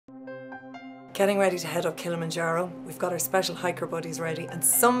getting ready to head up Kilimanjaro. We've got our special hiker buddies ready, and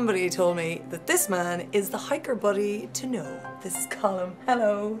somebody told me that this man is the hiker buddy to know. This is Colm.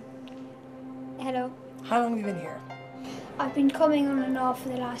 Hello. Hello. How long have you been here? I've been coming on and off for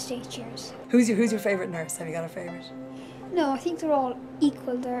the last 8 years. Who's your favourite nurse? Have you got a favourite? No, I think they're all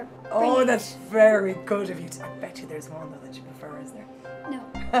equal. They're Oh, brilliant. that's very good of you. I bet you there's one though that you prefer, is there?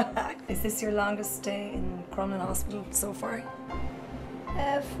 No. Is this your longest stay in Crumlin Hospital so far?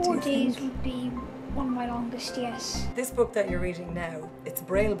 4 days would be one of my longest, yes. This book that you're reading now, it's a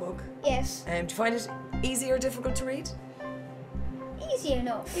Braille book. Yes. Do you find it easy or difficult to read? Easy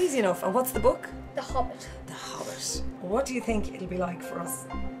enough. Easy enough. And what's the book? The Hobbit. The Hobbit. What do you think it'll be like for us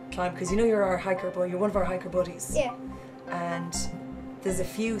climb? Because you know you're our hiker boy, you're one of our hiker buddies. Yeah. And there's a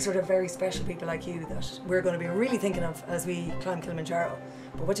few sort of very special people like you that we're going to be really thinking of as we climb Kilimanjaro.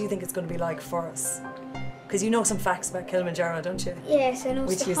 But what do you think it's going to be like for us? Because you know some facts about Kilimanjaro, don't you? Yes, I know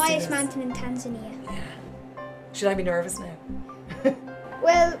it's Which the is highest mountain in Tanzania. Yeah. Should I be nervous now?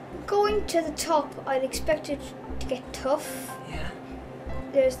 Well, going to the top, I'd expect it to get tough. Yeah.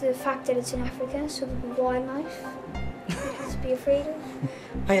 There's the fact that it's in Africa, so there'll be wildlife you have to be afraid of.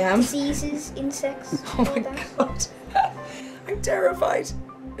 I am. Diseases, insects, Oh all my that. God. I'm terrified.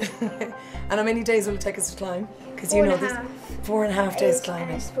 And how many days will it take us to climb? Because you know this 4.5 days climbing.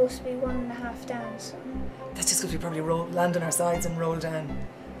 And it's supposed to be 1.5 down, so. That's just because we probably land on our sides and roll down.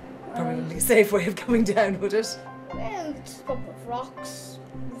 Probably wouldn't be a safe way of coming down, would it? Well, it's full of rocks,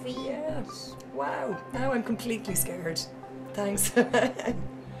 ravines. Yeah. Wow. Now I'm completely scared. Thanks.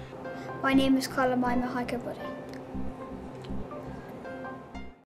 My name is Colm. I'm a hiker buddy.